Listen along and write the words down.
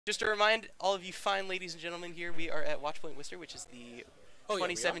Just to remind all of you fine ladies and gentlemen here, we are at Watchpoint Worcester, which is the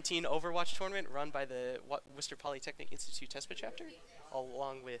 2017 Overwatch tournament run by the Worcester Polytechnic Institute Testament chapter,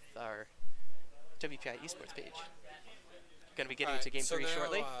 along with our WPI esports page. Going to be getting into game 3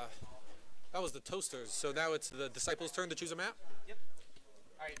 shortly. That was the Toasters, so now it's the Disciples' turn to choose a map? Yep.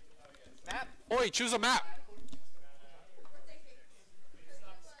 Alright, map. Oi, choose a map!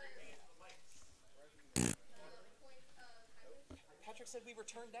 Patrick said we were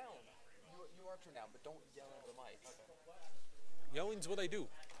turned down. You are turned down, but don't yell into the mic. Okay. Yelling's what I do.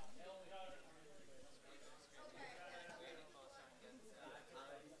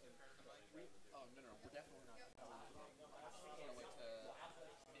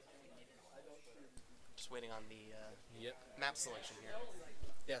 Just waiting on the map selection here.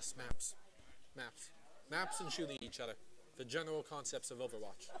 Yes, maps. Maps and shooting each other. The general concepts of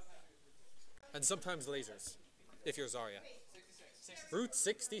Overwatch. And sometimes lasers, if you're Zarya. Route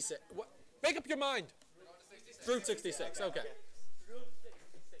 66. What? Make up your mind! Route 66, okay.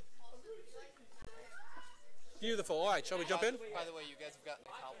 Beautiful. Alright, shall we jump in? By the way, you guys have gotten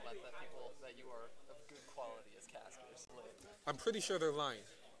a compliment that you are of good quality as casters. I'm pretty sure they're lying.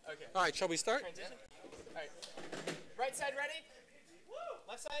 Okay. Alright, shall we start? Transition? Alright. Right side ready?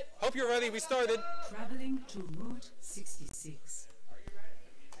 Left side? Hope you're ready, we started. Traveling to Route 66.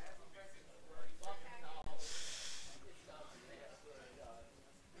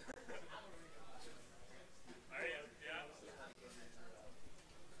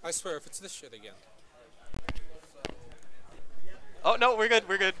 I swear, if it's this shit again. Oh, no, we're good,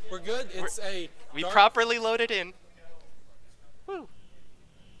 we're good. We're good? It's we properly loaded in. Woo.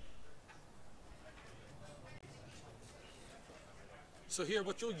 So here,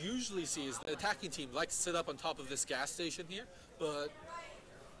 what you'll usually see is the attacking team likes to sit up on top of this gas station here, but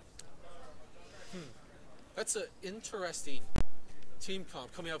that's an interesting team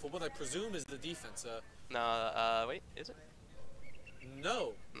comp coming out for what I presume is the defense. No, wait, is it?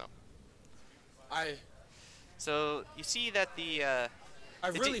 No. No. So you see that the I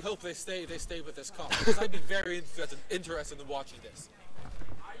really hope they stay with this comp because I'd be very interested in watching this.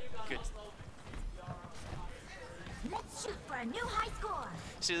 Good. Let's shoot for a new high score.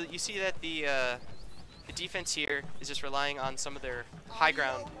 So you see that the defense here is just relying on some of their high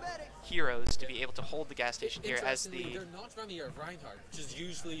ground heroes to be able to hold the gas station here as the... They're not running a Reinhardt, which is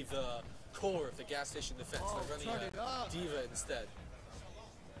usually the core of the gas station defense. They're running a Diva instead.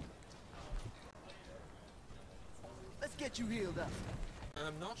 Let's get you healed up. And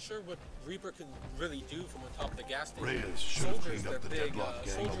I'm not sure what Reaper can really do from on top of the gas station. Reyes should have cleaned up the deadlock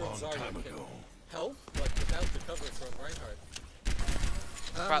gang a long time ago. Help, but without the cover from Reinhardt.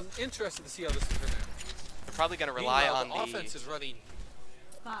 I'm interested to see how this will turn out. They're probably going to rely on the offense is running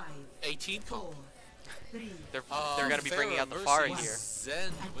 18 4, 3. They're going to be bringing out the Pharah here.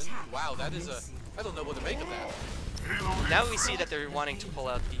 Zen. Wow, that is a... I don't know what to make of that. Now we see that they're wanting to pull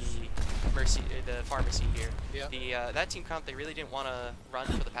out the Mercy, the pharmacy here. Yeah. That team comp, they really didn't want to run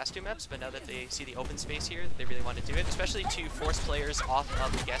for the past 2 maps, but now that they see the open space here, they really want to do it, especially to force players off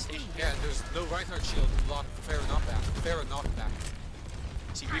of the gas station. Yeah, and there's no Reinhardt shield to block Pharah knockback.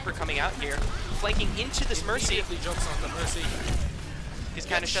 See Reaper coming out here, flanking into this Mercy. Immediately jumps on the Mercy. He's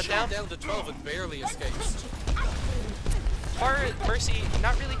kind of shut down. Down to 12 and barely escapes. Mercy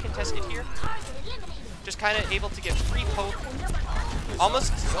not really contested here. Just kind of able to get free poke.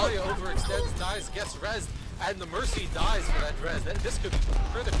 Almost. Zarya overextends, dies, gets rezzed, and the Mercy dies for that res. This could be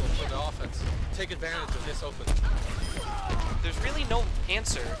critical for the offense. Take advantage of this open. There's really no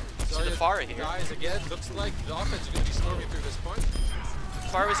answer to the Pharah here. Dies again. Looks like the offense is going to be storming through this point.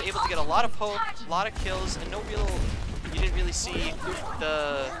 Pharah was able to get a lot of poke, a lot of kills, and no real... You didn't really see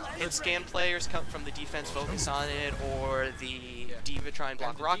the in-scan players come from the defense focus on it, or the Diva try and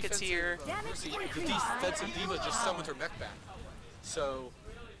block rockets here. The defensive Diva just summoned her mech back. So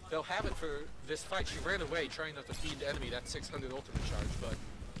they'll have it for this fight. She ran away trying not to feed the enemy that 600 ultimate charge, but...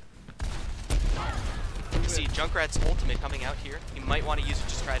 You see Junkrat's ultimate coming out here. You might want to use it,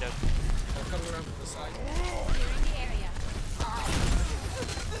 just try to... coming around from the side.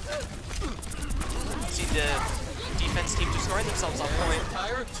 See the defense team just scoring themselves on point.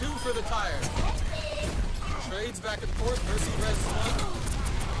 Tire, 2 for the tire. Trades back and forth, Mercy res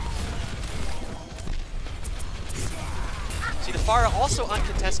 1. See the Pharah also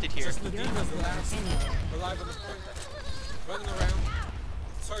uncontested here. Just the Diva's last alive on this point. Running around.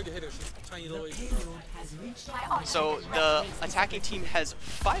 It's hard to hit her, she's a tiny little HP. So the attacking team has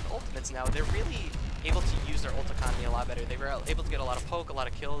 5 ultimates now. They're really able to use their ult economy a lot better. They were able to get a lot of poke, a lot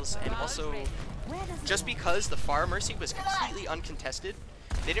of kills, and also just because the Pharah Mercy was completely uncontested,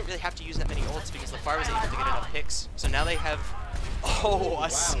 they didn't really have to use that many ults because the Pharah was able to get enough picks. So now they have Oh, a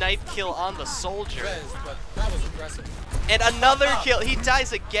snipe kill on the soldier. Res, but that was impressive. And another kill. He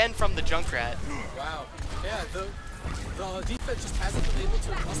dies again from the Junkrat. Wow. Yeah, the defense just hasn't been able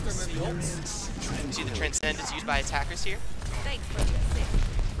to muster many ults. You see the Transcendence used by attackers here? Thanks for the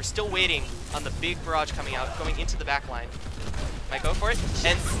assist. We're still waiting on the big barrage coming out, going into the back line. Might go for it.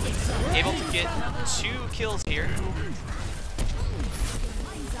 And able to get 2 kills here.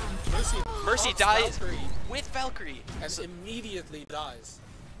 Mercy dies Valkyrie with Valkyrie. and immediately dies.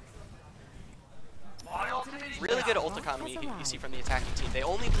 Really good ult economy you see from the attacking team. They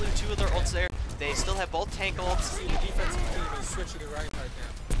only blew 2 of their ults there. They still have both tank ults. See, the defensive team is switching to Reinhardt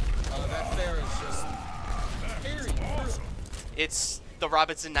now. That fair is just carrying through. It's the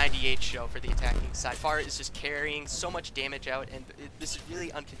Robinson 98 show for the attacking side. Pharah is just carrying so much damage out, and this is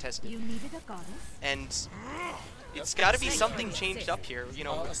really uncontested. You needed a goddess? And it's got to be something changed up here. You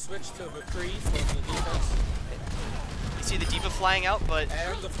know, A switch to McCree from the defense. you see the Diva flying out, but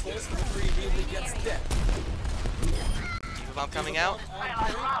And of course, McCree immediately gets dead. Diva Bomb coming out.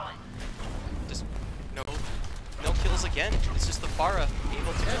 Just no kills again. It's just the Pharah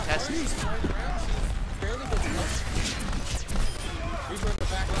able to contest. She's flying around. She barely gets touched. Reaper in the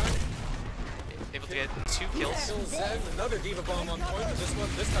back line. Able to get 2 kills. Kills Zen. Another Diva Bomb on point, but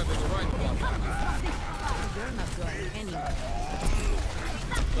this time there's a Reinhardt block. You're not going anywhere.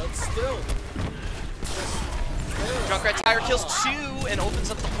 But still, Junkrat Tire kills 2 and opens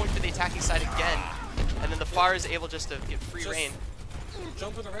up the point for the attacking side again. And then the Pharah is able just to get free reign.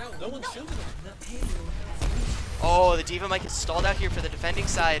 Jumping around, no one's shielding him. Oh, the Diva might get stalled out here for the defending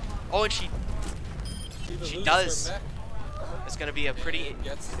side. Oh, and she Diva does. loses her mech. It's going to be a pretty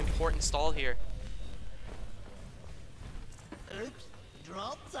important stall here. Oops,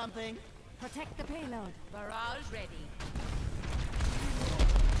 dropped something. Protect the payload. Barrage ready.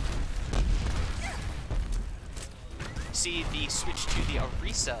 See the switch to the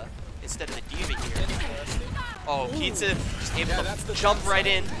Orisa instead of the Diva here. Oh, Pizza just able to jump right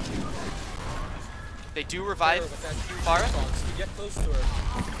in. They do revive Pharah. You get close to her.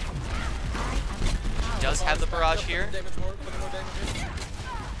 She does have the barrage here.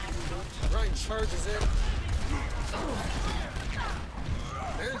 Ryan charges in.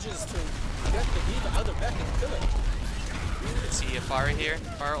 Manages to get the Diva out of back and kill it. You can see a Pharah here.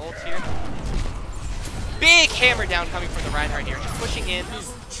 Pharah ult here. Big hammer down coming from the Reinhardt here. Just pushing in.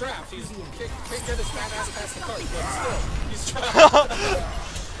 He's trapped. He can't get his fat ass past the cart, but still, he's trapped.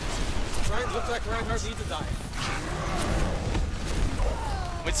 Looks like Reinhardt needs to die.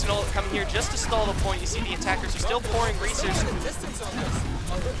 Winston ult coming here just to stall the point. You see the attackers are still pouring resources. Distance on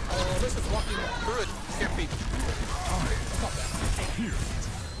this. This is walking through it. Can't beat.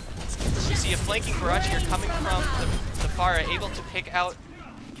 You see a flanking barrage here coming from the Pharah, able to pick out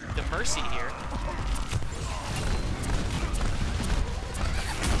the Mercy here.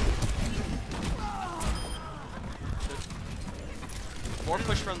 More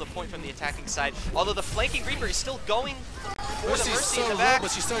push from the point from the attacking side. Although the flanking Reaper is still going for the Mercy in the back.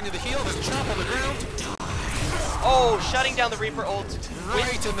 But she's starting to heal. There's a chop on the ground. Oh, shutting down the Reaper ult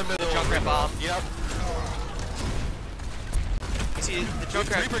Right with in the middle. the Junkrat bomb. Yep. You see the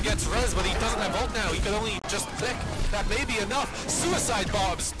Junkrat. Reaper gets res, but he doesn't have ult now. He can only just click. That may be enough. Suicide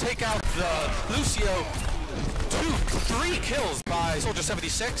bombs take out the Lucio. 3 kills by Soldier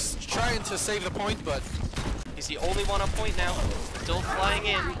 76. Trying to save the point, but He's the only one on point now. Still flying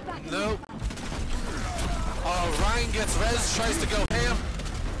in. no. Ryan gets res, tries to go ham.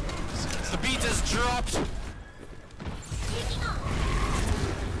 The beat is dropped.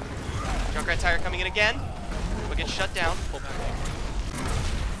 Junkrat Tire coming in again. Will get shut down.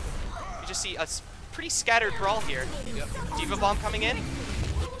 You just see a pretty scattered brawl here. Yep. Diva Bomb coming in.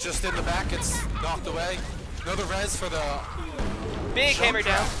 Just in the back, it's knocked away. Another res for the Big hammer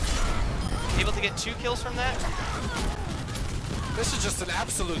down. Able to get 2 kills from that. This is just an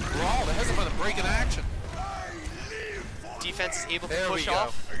absolute brawl. There hasn't been a break in action. Defense is able to There we push go.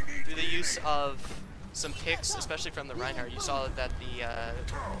 off through the use of some picks, especially from the Reinhardt. You saw that the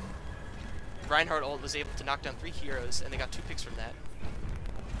Reinhardt ult was able to knock down 3 heroes, and they got 2 picks from that.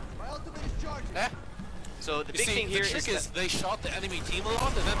 Eh? So the You big see, thing here the trick is they shot the enemy team a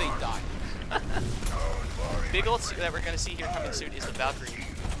lot and then they died. big ults that we're going to see here coming soon is the Valkyrie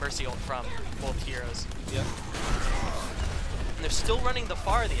Mercy ult from both heroes. Yep. And they're still running the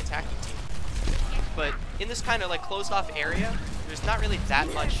Pharah, the attacking team. But in this kind of like closed off area, there's not really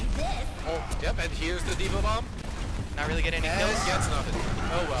that much ult. Yep, and here's the Diva Bomb. Not really getting any And kills. gets nothing.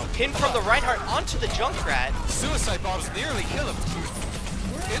 Oh well. Pin from the Reinhardt onto the Junkrat. Suicide bombs nearly kill him.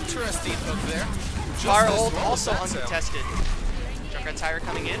 Interesting hook there. Just Pharah as ult well as also that sound. uncontested. Junkrat Tire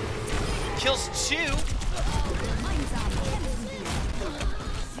coming in. Kills 2.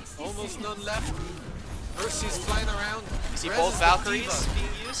 almost none left. Mercy's flying around. You see Rez both is the Valkyries Diva,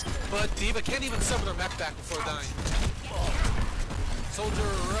 being used. but Diva can't even summon her mech back before dying. Soldier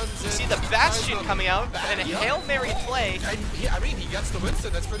runs in. You see the Bastion coming out and a Hail Mary play. And I mean, he gets the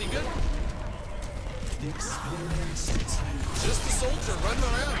Winston. That's pretty good. Just the Soldier running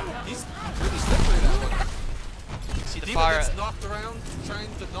around. He's pretty slippery, that one. See the Diva fire gets knocked around, trying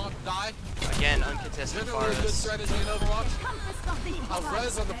to not die. again, uncontested Generally a good Faras. strategy in Overwatch.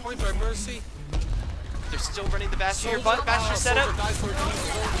 Rez on the point by Mercy. They're still running the Bastion here, but Bastion setup. Soldier dies for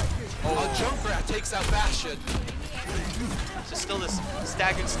a Junkrat takes out Bastion. So still this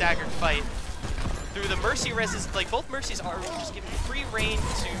staggered fight. Through the Mercy reses, like both Mercies are just given free reign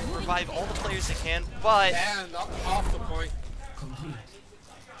to revive all the players they can, but And off the point.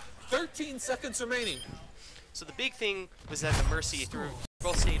 13 seconds remaining. so the big thing was that the Mercy through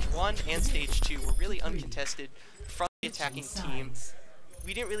both stage 1 and stage 2 were really uncontested from the attacking team.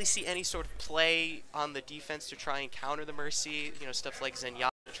 We didn't really see any sort of play on the defense to try and counter the Mercy, you know, stuff like Zenyatta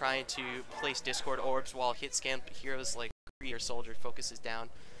trying to place Discord orbs while hit scan heroes like Kree or Soldier focuses down,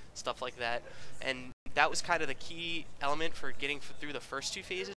 stuff like that. And that was kind of the key element for getting through the first two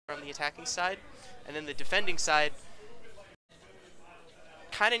phases from the attacking side. And then the defending side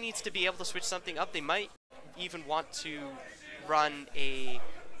kind of needs to be able to switch something up. They might even want to run a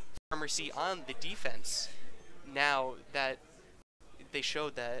Mercy on the defense now that they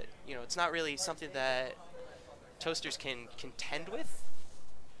showed that, you know, it's not really something that Toasters can contend with.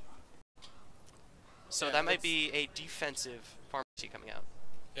 So yeah, that might be a defensive pharmacy coming out.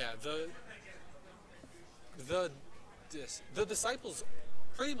 Yeah, the Disciples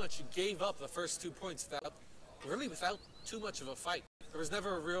pretty much gave up the first 2 points without too much of a fight. There was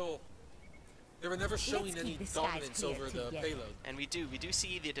never a real. They were never showing any dominance over the payload. And we do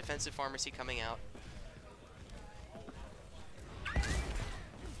see the defensive pharmacy coming out.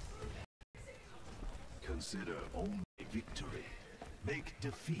 Consider only victory. Make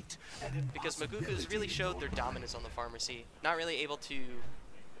defeat an Because Maguku's really showed their dominance on the pharmacy, not really able to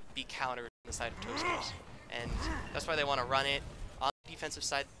be countered on the side of Toasters. And that's why they want to run it. On the defensive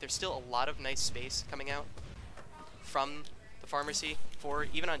side, there's still a lot of nice space coming out from the pharmacy, for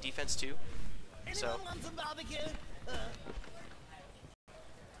even on defense too. So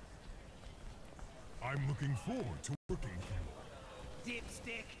I'm looking forward to working with you.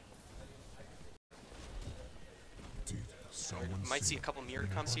 Dipstick. Did someone might see a couple mirror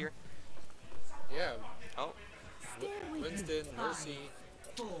comes here. Yeah. Oh, Winston, Mercy.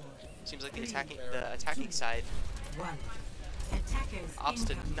 seems like the attacking side opts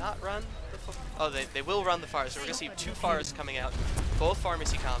to not run the oh, they will run the fires. So we're gonna see two fires coming out, both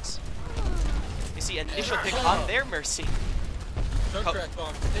pharmacy comps. You see an initial pick on their Mercy. Junkrat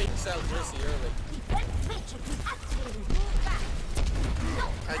bomb takes out Mercy early.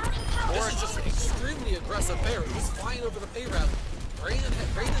 This is just an extremely aggressive bear who's flying over the pay route, raining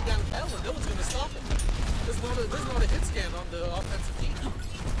down hell, and no one's gonna stop him. There's not a hit scan on the offensive team.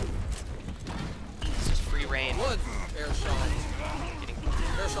 It's just free reign. One air shot.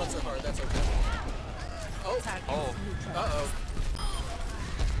 Air shots are hard, that's okay. Oh. Uh-oh.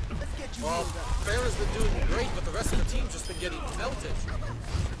 Well, Fair has been doing great, but the rest of the team's just been getting melted.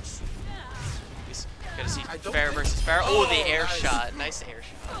 Gotta see Fair versus Fair. Oh, the air shot. Nice air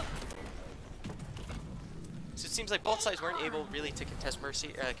shot. So it seems like both sides weren't able really to contest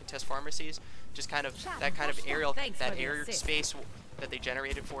contest pharmacies. Just kind of that kind of aerial, that air space that they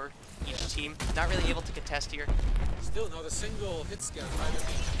generated for each team. Not really able to contest here. Still not a single hit scan either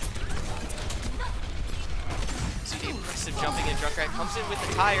team. See the impressive jumping in. Junkrat comes in with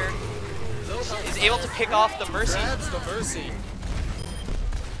the tire. Is able to pick off the Mercy. Grabs the Mercy.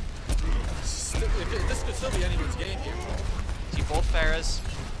 This could still be anyone's game here. See both Pharahs.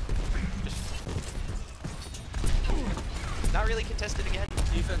 Not really contested again.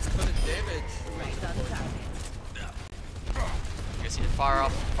 Defense couldn't damage. You're gonna see the far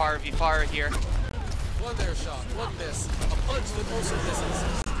v far here. One air shot, one miss. A punch that also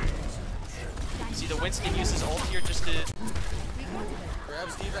misses. See the Winston uses ult here just to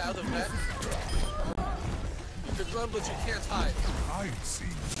Grabs Diva out of net. You can run, but you can't hide. I see.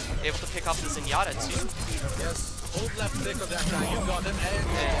 able to pick off the Zenyatta too. Yes, hold left click on that guy. You got him,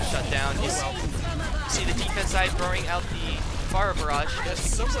 and Shut down. You see the defense side throwing out the Farah barrage. yes,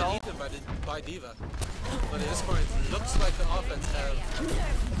 someone eaten by Diva. But at this point, it looks like the offense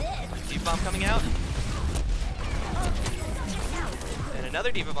have. Diva bomb coming out. And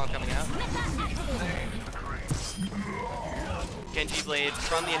another Diva bomb coming out. Genji Blade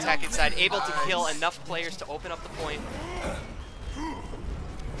from the attacking side, able to kill enough players to open up the point.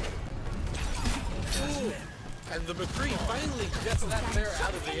 And the McCree finally gets that bear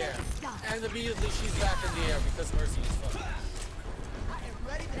out of the air. And immediately she's back in the air because Mercy is fucked.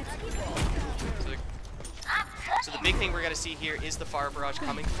 So the big thing we're going to see here is the fire barrage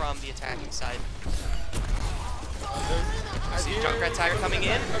coming from the attacking side. See Junkrat Tiger coming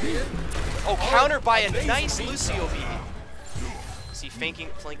in. Oh, countered by a nice Lucio beat. See flanking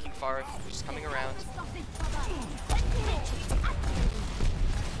Farah, just coming around.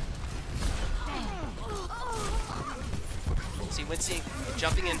 See Wincing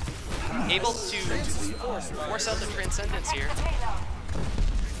jumping in, able to force out the Transcendence here.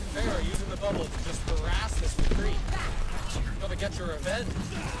 Farah using the bubble to just harass this McCree. Gotta get your revenge.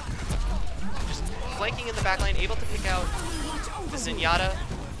 Just flanking in the back line, able to pick out the Zenyatta.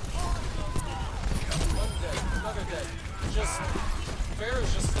 One dead, another dead. Just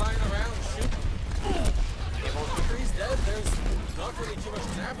Farah's just flying around shooting. McCree's dead. There's not really too much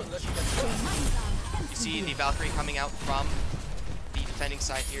can happen unless you get killed. You see the Valkyrie coming out from the defending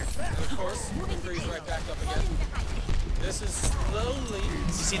side here. And of course, McCree's right back up again. This is slowly.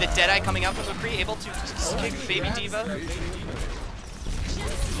 You see the Deadeye coming out from McCree, able to kick Baby Diva.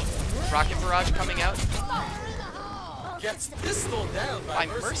 Rocket Barrage coming out. Gets pistoled down by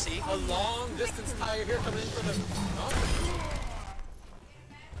Mercy. A long distance tire here coming in for the knock.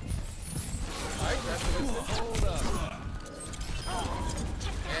 Alright, that's the Winston.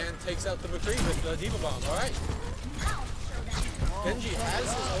 And takes out the McCree with the Diva Bomb. Alright. Genji has his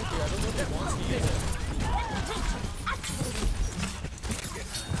ulti. I don't know if he wants to use it.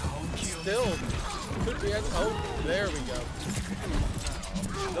 Still, could be. Oh, there we go.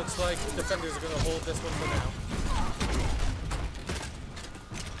 Looks like defenders are going to hold this one for now.